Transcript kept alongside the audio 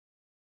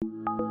We're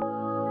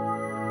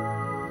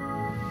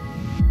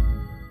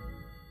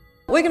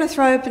going to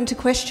throw open to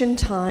question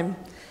time.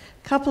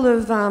 A couple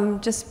of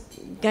just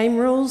game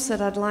rules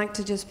that I'd like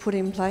to just put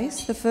in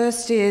place. The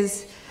first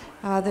is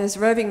there's a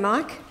roving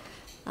mic,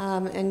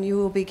 and you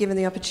will be given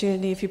the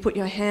opportunity, if you put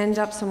your hand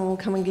up, someone will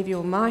come and give you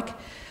a mic.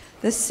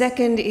 The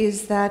second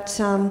is that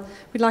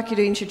we'd like you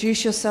to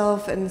introduce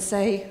yourself and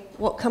say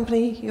what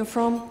company you're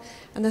from.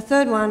 And the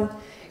third one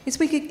is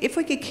if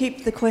we could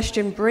keep the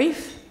question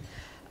brief,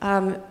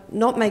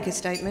 not make a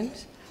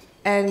statement,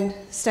 and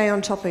stay on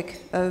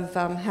topic of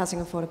housing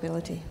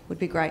affordability would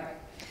be great.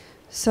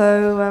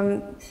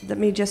 So let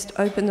me just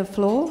open the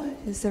floor.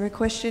 Is there a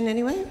question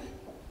anywhere?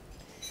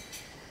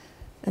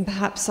 And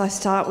perhaps I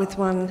start with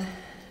one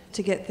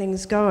to get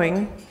things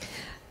going.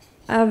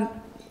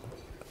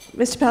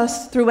 Mr.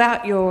 Pallas,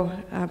 throughout your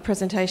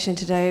presentation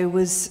today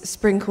was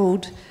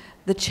sprinkled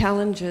the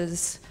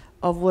challenges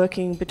of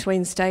working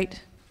between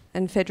state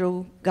and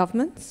federal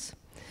governments.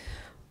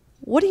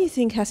 What do you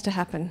think has to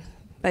happen?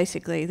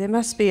 Basically, there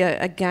must be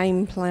a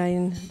game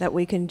plan that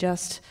we can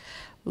just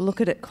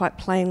look at it quite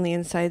plainly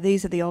and say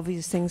these are the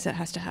obvious things that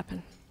has to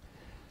happen.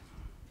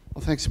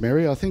 Well, thanks,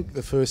 Mary. I think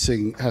the first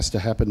thing has to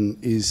happen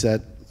is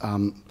that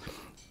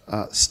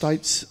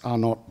states are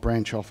not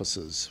branch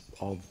offices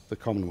of the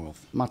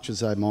Commonwealth, much as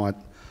they might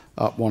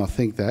want to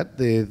think that.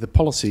 They're the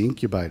policy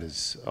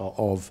incubators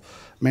of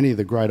many of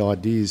the great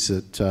ideas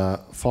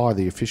that fire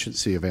the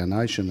efficiency of our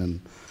nation,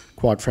 and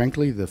quite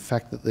frankly, the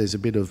fact that there's a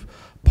bit of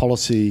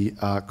policy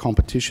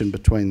competition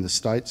between the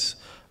states,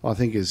 I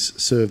think, has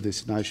served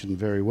this nation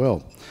very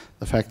well.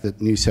 The fact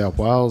that New South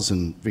Wales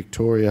and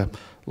Victoria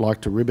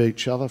like to rib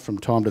each other from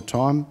time to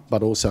time,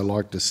 but also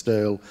like to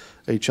steal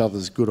each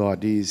other's good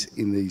ideas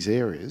in these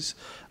areas,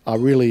 are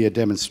really a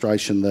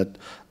demonstration that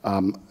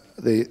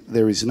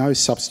there is no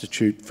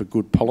substitute for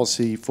good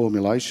policy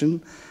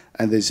formulation,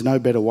 and there's no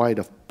better way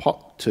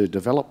to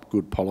develop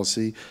good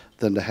policy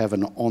than to have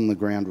an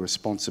on-the-ground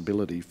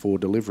responsibility for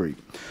delivery.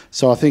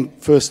 So I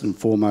think first and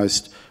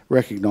foremost,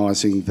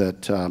 recognising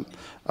that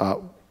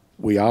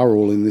we are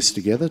all in this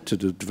together to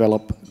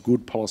develop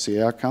good policy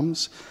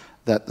outcomes,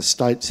 that the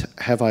states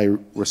have a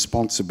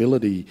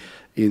responsibility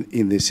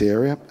in this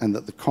area, and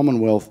that the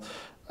Commonwealth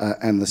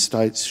and the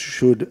states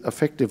should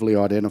effectively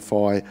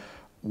identify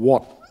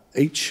what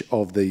each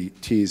of the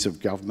tiers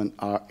of government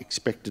are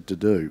expected to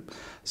do,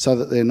 so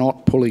that they're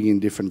not pulling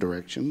in different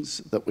directions,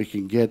 that we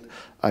can get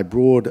a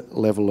broad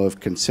level of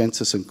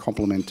consensus and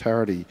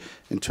complementarity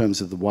in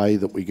terms of the way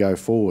that we go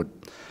forward.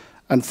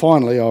 And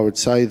finally, I would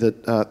say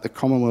that the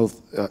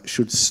Commonwealth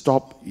should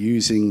stop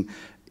using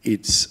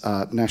its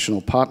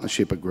national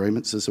partnership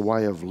agreements as a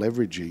way of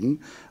leveraging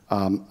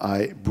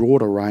a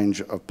broader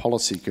range of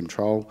policy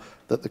control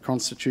that the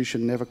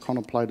Constitution never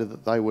contemplated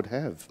that they would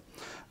have.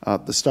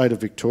 The state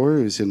of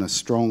Victoria is in a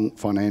strong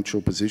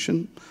financial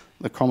position,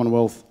 the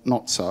Commonwealth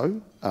not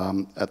so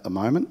at the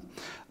moment,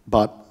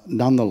 but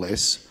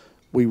nonetheless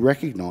we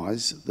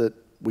recognise that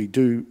we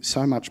do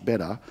so much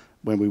better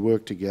when we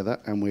work together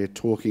and we're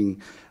talking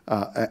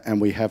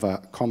and we have a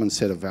common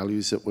set of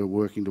values that we're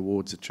working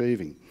towards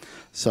achieving.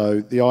 So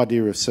the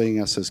idea of seeing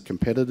us as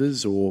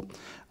competitors or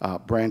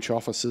branch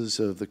officers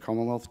of the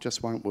Commonwealth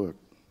just won't work.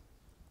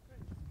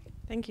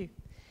 Thank you.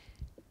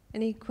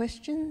 Any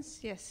questions?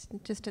 Yes,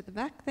 just at the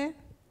back there.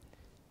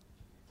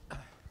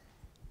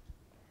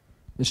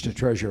 Mr.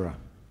 Treasurer,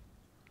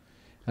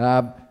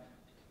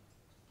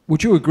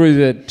 would you agree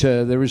that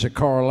there is a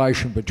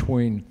correlation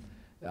between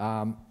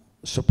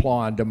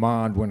supply and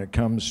demand when it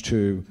comes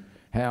to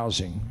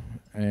housing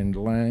and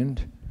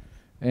land?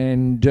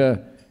 And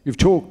you've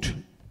talked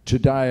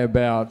today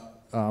about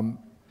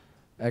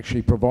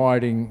actually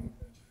providing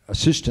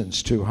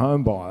assistance to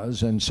home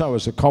buyers, and so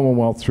has the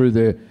Commonwealth through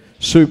their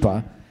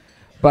super.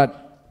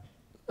 But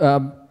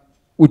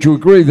would you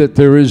agree that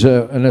there is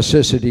a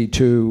necessity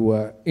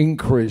to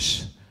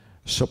increase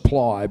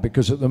supply?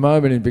 Because at the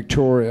moment in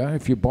Victoria,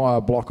 if you buy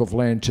a block of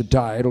land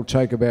today, it'll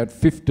take about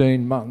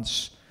 15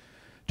 months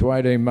to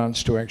 18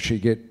 months to actually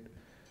get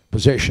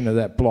possession of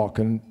that block.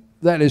 And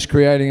that is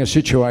creating a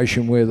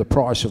situation where the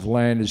price of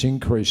land is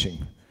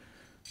increasing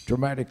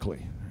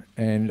dramatically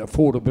and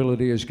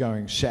affordability is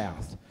going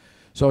south.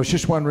 So I was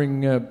just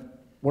wondering,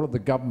 what are the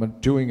government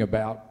doing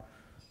about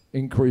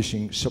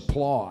increasing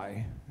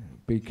supply,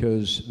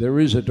 because there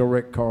is a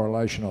direct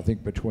correlation, I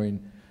think,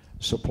 between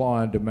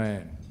supply and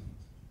demand.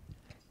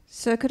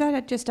 So could I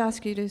just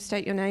ask you to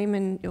state your name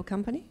and your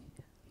company?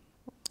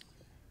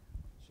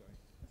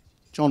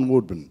 John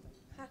Woodman.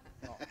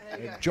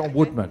 John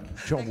Woodman.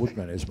 John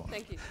Woodman is mine.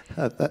 Thank you.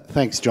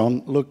 Thanks,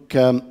 John. Look,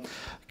 can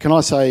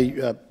I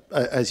say,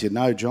 as you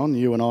know, John,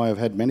 you and I have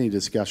had many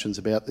discussions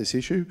about this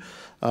issue.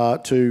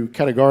 To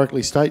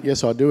categorically state,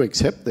 yes, I do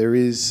accept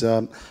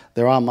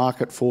there are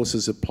market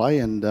forces at play,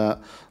 and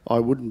I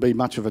wouldn't be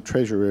much of a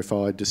treasurer if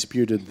I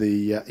disputed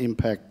the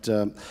impact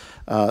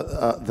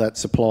that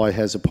supply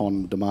has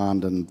upon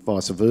demand and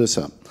vice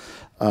versa.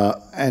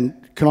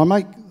 And can I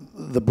make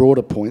the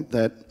broader point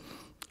that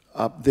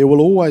there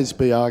will always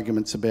be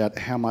arguments about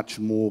how much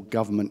more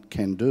government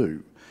can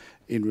do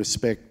in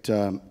respect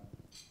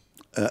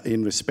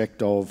in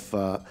respect of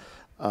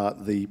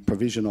the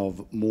provision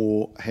of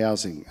more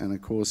housing. And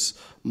of course,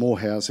 more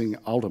housing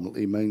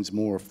ultimately means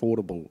more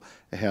affordable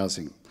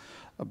housing.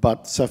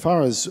 But so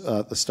far as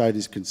the state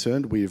is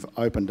concerned, we've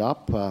opened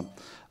up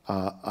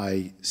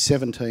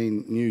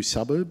 17 new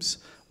suburbs.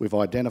 We've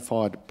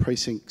identified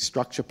precinct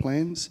structure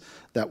plans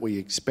that we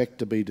expect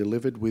to be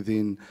delivered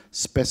within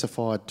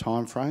specified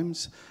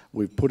timeframes.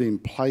 We've put in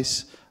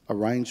place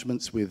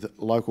arrangements with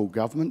local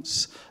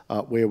governments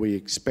where we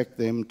expect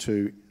them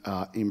to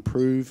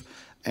improve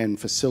and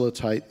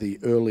facilitate the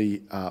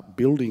early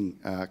building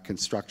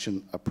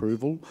construction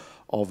approval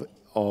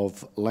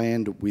of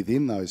land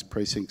within those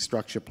precinct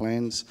structure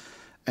plans.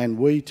 And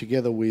we,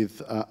 together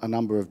with a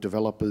number of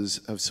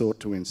developers, have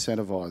sought to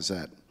incentivise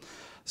that.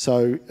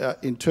 So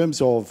in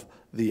terms of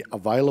the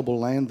available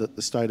land that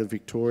the state of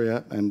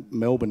Victoria and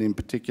Melbourne in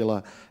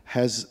particular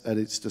has at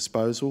its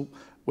disposal,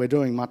 we're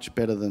doing much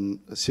better than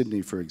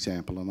Sydney, for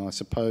example. And I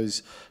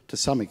suppose to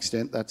some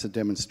extent that's a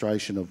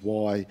demonstration of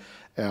why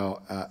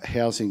our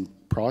housing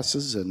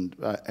prices and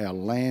our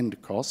land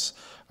costs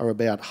are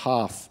about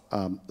half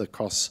the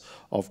costs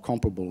of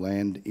comparable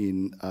land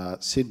in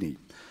Sydney.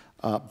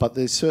 But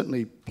there's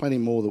certainly plenty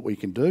more that we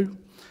can do.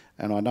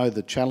 And I know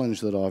the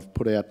challenge that I've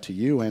put out to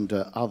you and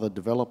to other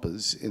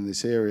developers in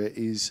this area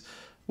is,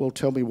 well,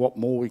 tell me what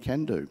more we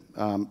can do,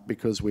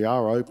 because we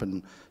are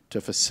open to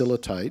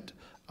facilitate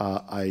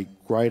a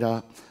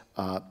greater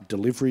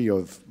delivery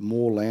of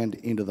more land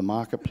into the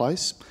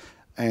marketplace.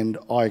 And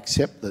I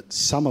accept that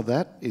some of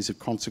that is a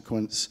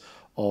consequence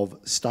of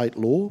state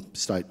law,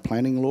 state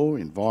planning law,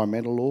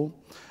 environmental law,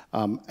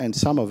 and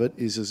some of it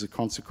is as a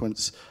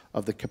consequence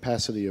of the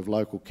capacity of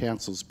local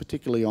councils,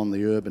 particularly on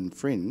the urban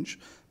fringe,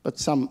 but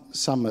some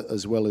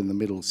as well in the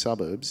middle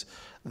suburbs,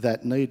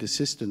 that need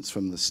assistance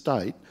from the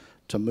state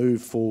to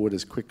move forward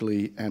as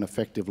quickly and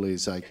effectively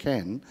as they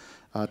can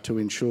to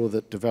ensure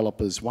that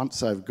developers,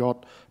 once they've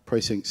got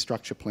precinct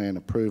structure plan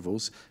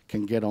approvals,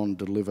 can get on and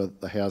deliver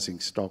the housing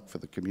stock for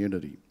the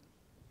community.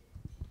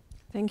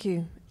 Thank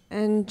you.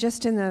 And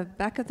just in the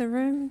back of the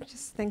room,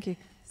 just thank you.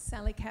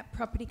 Sally Capp,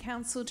 Property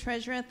Council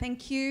Treasurer,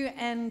 thank you.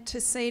 And to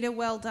CEDA,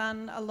 well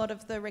done. A lot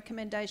of the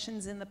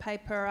recommendations in the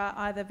paper are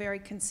either very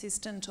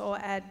consistent or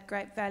add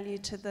great value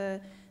to the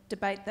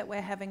debate that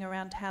we're having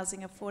around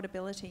housing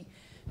affordability.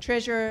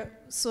 Treasurer,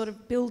 sort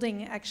of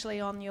building actually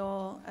on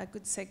your, a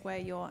good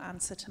segue, your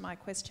answer to my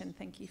question,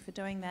 thank you for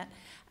doing that.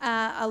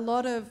 A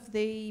lot of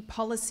the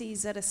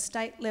policies at a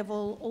state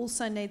level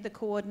also need the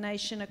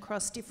coordination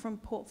across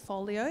different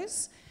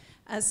portfolios.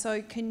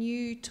 So can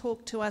you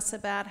talk to us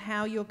about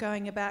how you're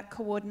going about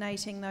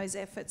coordinating those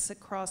efforts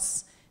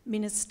across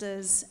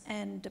ministers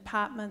and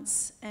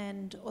departments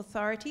and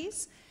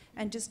authorities?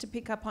 And just to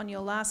pick up on your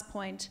last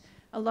point,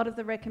 a lot of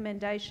the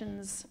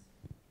recommendations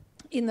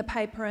in the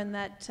paper and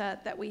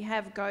that we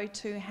have go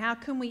to how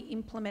can we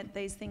implement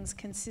these things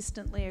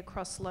consistently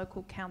across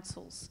local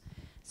councils?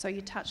 So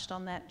you touched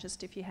on that,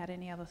 just if you had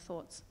any other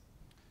thoughts.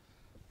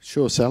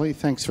 Sure, Sally,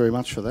 thanks very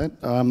much for that.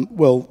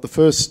 Well, the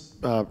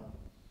first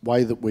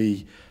way that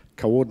we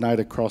coordinate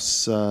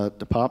across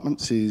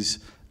departments is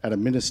at a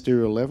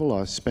ministerial level.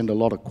 I spend a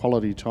lot of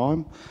quality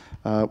time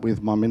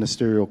with my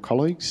ministerial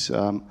colleagues.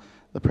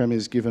 The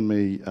Premier's given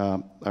me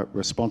a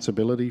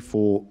responsibility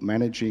for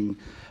managing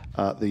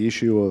the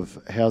issue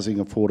of housing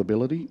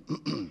affordability.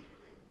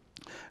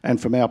 And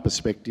from our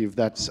perspective,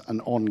 that's an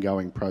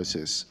ongoing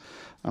process.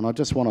 And I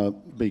just want to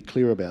be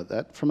clear about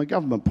that. From a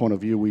government point of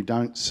view, we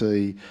don't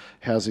see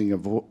housing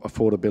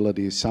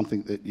affordability as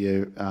something that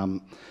you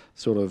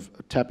sort of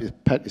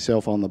pat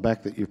yourself on the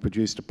back that you've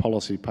produced a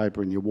policy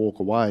paper and you walk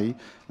away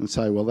and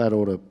say, well, that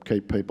ought to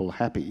keep people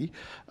happy.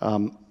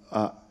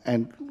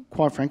 And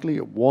quite frankly,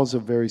 it was a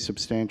very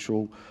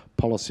substantial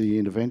policy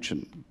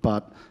intervention,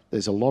 but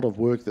there's a lot of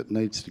work that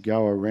needs to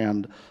go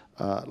around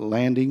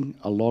landing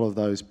a lot of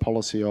those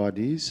policy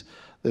ideas.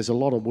 There's a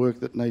lot of work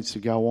that needs to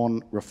go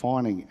on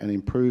refining and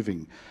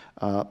improving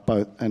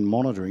and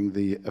monitoring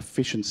the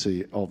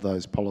efficiency of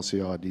those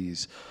policy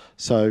ideas.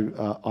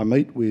 So I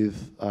meet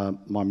with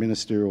my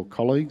ministerial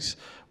colleagues,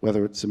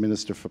 whether it's the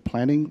Minister for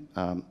Planning,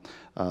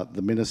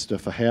 the Minister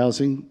for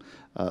Housing,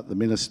 the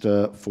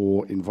Minister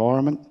for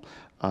Environment,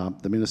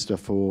 the Minister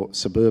for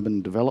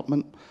Suburban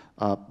Development.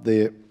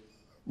 They're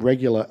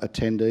regular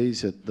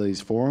attendees at these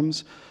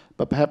forums,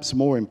 but perhaps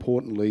more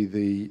importantly,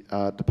 the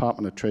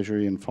Department of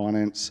Treasury and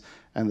Finance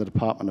and the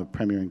Department of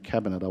Premier and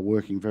Cabinet are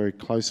working very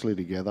closely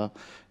together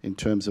in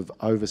terms of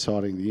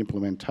oversighting the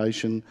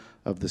implementation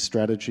of the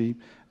strategy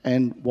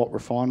and what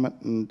refinement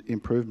and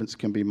improvements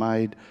can be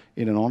made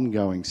in an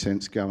ongoing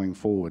sense going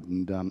forward.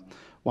 And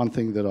one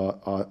thing that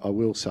I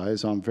will say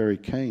is I'm very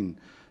keen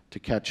to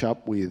catch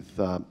up with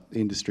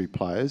industry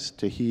players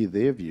to hear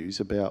their views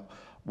about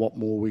what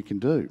more we can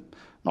do.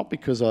 Not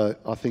because I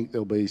think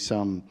there'll be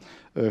some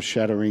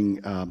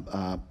earth-shattering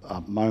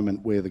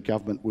moment where the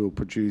government will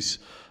produce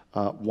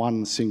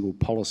one single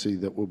policy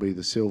that will be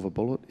the silver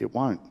bullet. It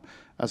won't.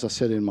 As I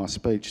said in my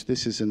speech,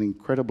 this is an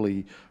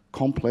incredibly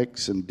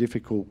complex and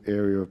difficult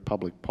area of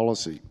public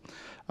policy.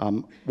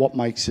 What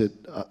makes it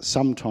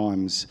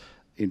sometimes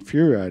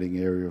infuriating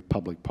area of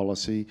public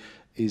policy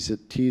is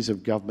that tiers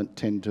of government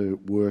tend to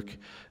work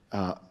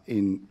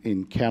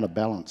in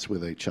counterbalance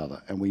with each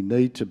other, and we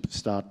need to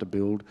start to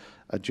build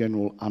a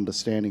general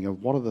understanding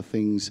of what are the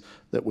things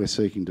that we're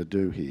seeking to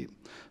do here.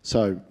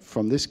 So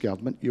from this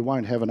government, you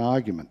won't have an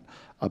argument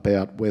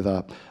about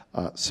whether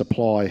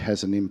supply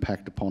has an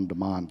impact upon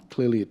demand.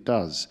 Clearly it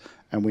does,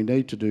 and we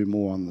need to do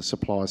more on the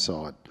supply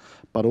side.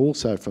 But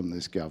also from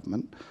this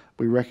government,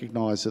 we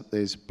recognise that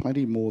there's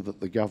plenty more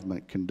that the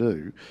government can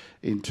do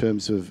in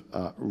terms of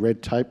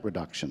red tape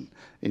reduction,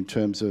 in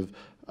terms of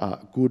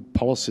good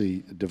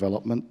policy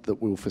development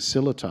that will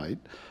facilitate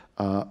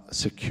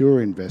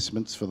secure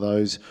investments for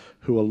those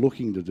who are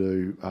looking to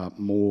do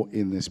more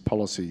in this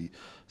policy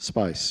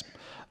space.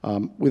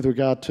 With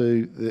regard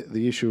to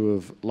the issue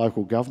of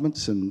local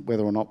governments and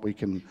whether or not we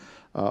can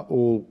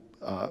all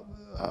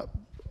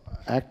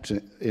act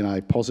in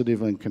a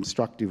positive and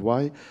constructive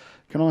way,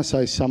 can I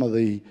say some of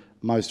the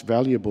most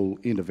valuable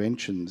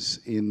interventions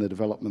in the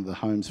development of the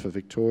Homes for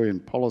Victorian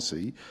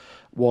policy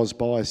was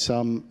by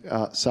some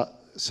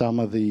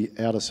of the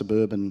outer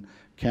suburban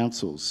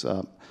councils.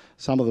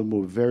 Some of them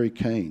were very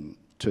keen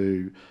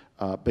to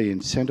be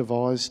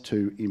incentivised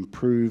to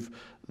improve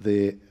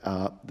their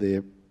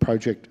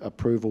project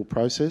approval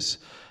process.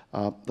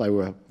 They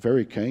were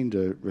very keen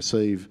to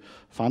receive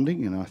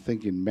funding, and I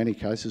think in many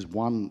cases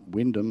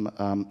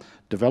Wyndham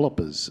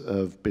developers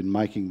have been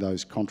making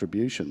those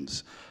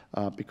contributions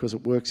because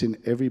it works in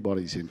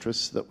everybody's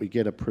interests that we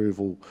get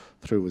approval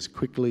through as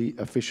quickly,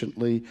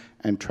 efficiently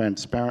and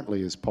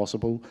transparently as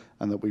possible,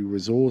 and that we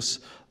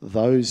resource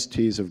those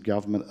tiers of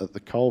government at the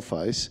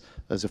coalface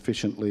as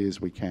efficiently as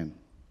we can.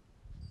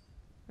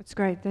 That's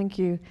great, thank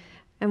you.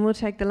 And we'll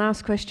take the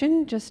last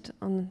question, just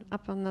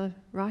up on the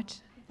right.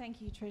 Thank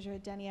you, Treasurer.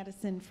 Danny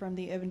Addison from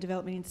the Urban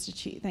Development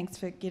Institute. Thanks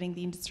for getting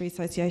the industry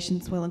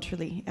associations well and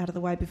truly out of the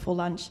way before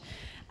lunch.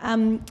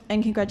 And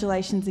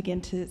congratulations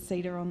again to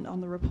CEDA on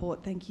the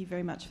report. Thank you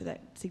very much for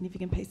that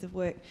significant piece of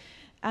work.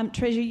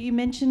 Treasurer, you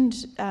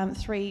mentioned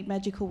three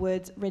magical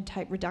words, red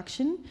tape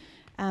reduction,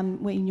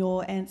 in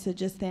your answer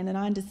just then, and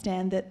I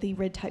understand that the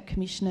Red Tape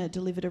Commissioner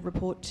delivered a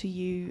report to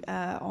you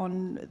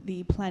on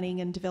the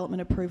planning and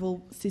development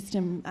approval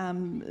system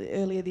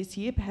earlier this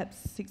year, perhaps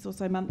 6 or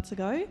so months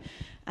ago.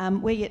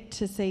 We're yet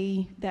to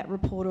see that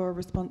report or a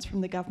response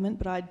from the government,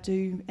 but I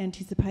do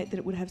anticipate that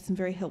it would have some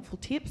very helpful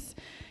tips.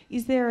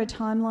 Is there a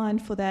timeline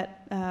for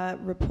that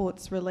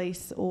report's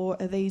release, or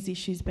are these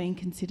issues being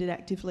considered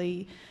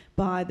actively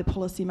by the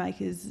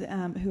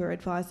policymakers who are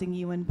advising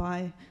you and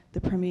by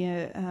the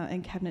Premier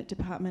and Cabinet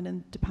Department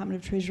and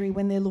Department of Treasury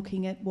when they're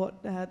looking at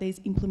what these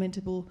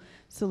implementable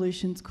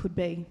solutions could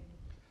be?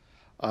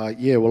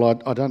 Yeah,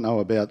 well, I don't know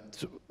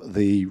about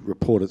the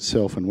report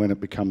itself and when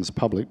it becomes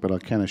public, but I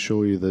can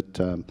assure you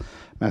that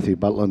Matthew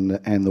Butland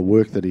and the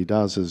work that he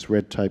does as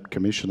Red Tape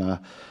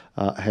Commissioner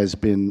has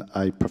been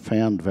a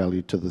profound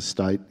value to the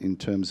state in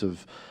terms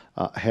of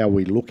how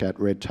we look at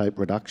red tape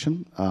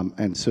reduction,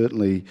 and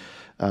certainly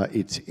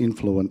it's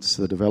influenced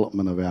the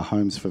development of our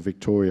Homes for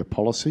Victoria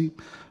policy.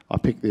 I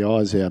picked the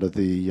eyes out of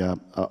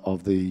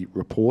the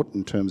report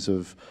in terms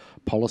of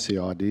policy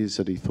ideas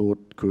that he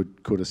thought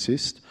could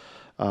assist.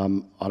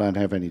 I don't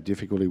have any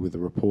difficulty with the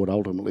report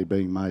ultimately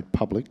being made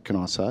public, can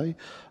I say.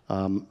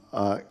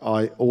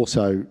 I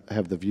also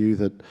have the view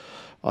that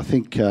I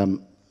think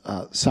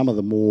some of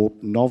the more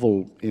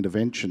novel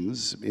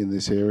interventions in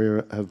this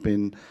area have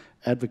been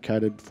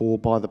advocated for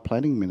by the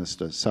Planning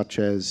Minister, such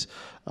as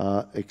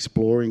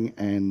exploring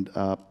and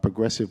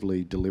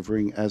progressively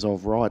delivering as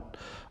of right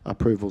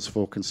approvals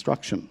for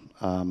construction.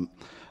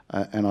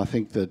 And I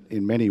think that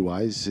in many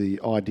ways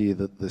the idea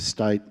that the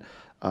state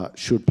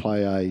should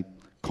play a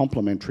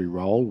complementary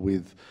role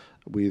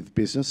with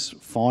business,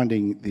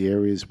 finding the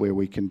areas where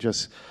we can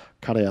just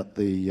cut out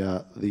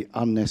the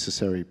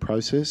unnecessary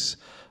process,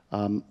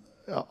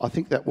 I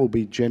think that will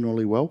be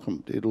generally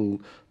welcomed.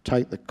 It'll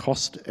take the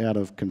cost out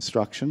of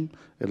construction,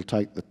 it'll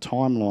take the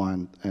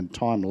timeline and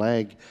time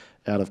lag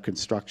out of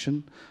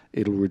construction,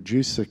 it'll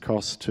reduce the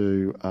cost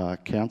to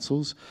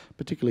councils,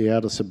 particularly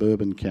outer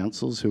suburban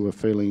councils who are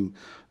feeling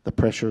the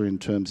pressure in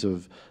terms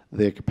of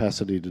their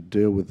capacity to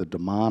deal with the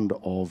demand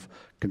of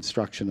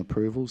construction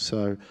approvals.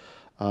 So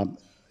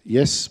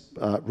yes,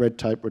 red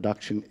tape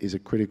reduction is a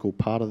critical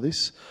part of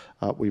this.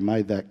 We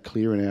made that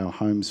clear in our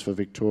Homes for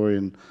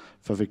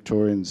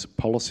Victorians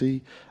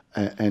policy,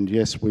 and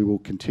yes, we will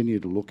continue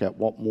to look at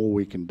what more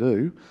we can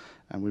do,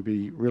 and we'd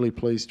be really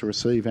pleased to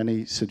receive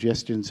any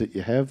suggestions that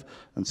you have.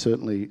 And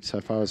certainly, so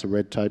far as the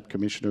Red Tape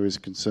Commissioner is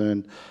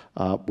concerned,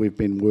 we've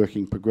been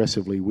working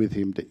progressively with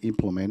him to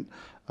implement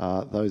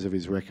those of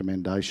his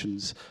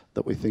recommendations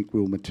that we think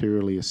will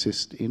materially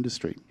assist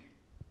industry.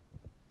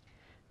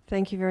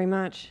 Thank you very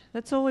much.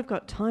 That's all we've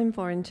got time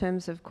for in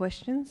terms of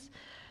questions.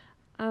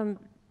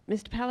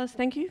 Mr. Pallas,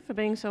 thank you for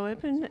being so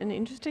open and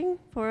interesting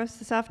for us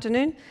this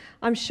afternoon.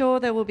 I'm sure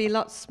there will be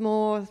lots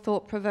more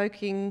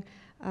thought-provoking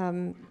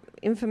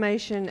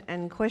information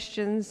and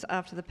questions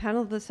after the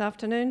panel this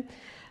afternoon.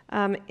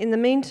 In the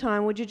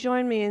meantime, would you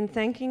join me in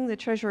thanking the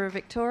Treasurer of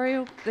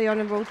Victoria, the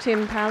Honourable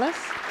Tim Pallas?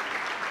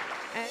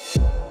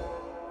 And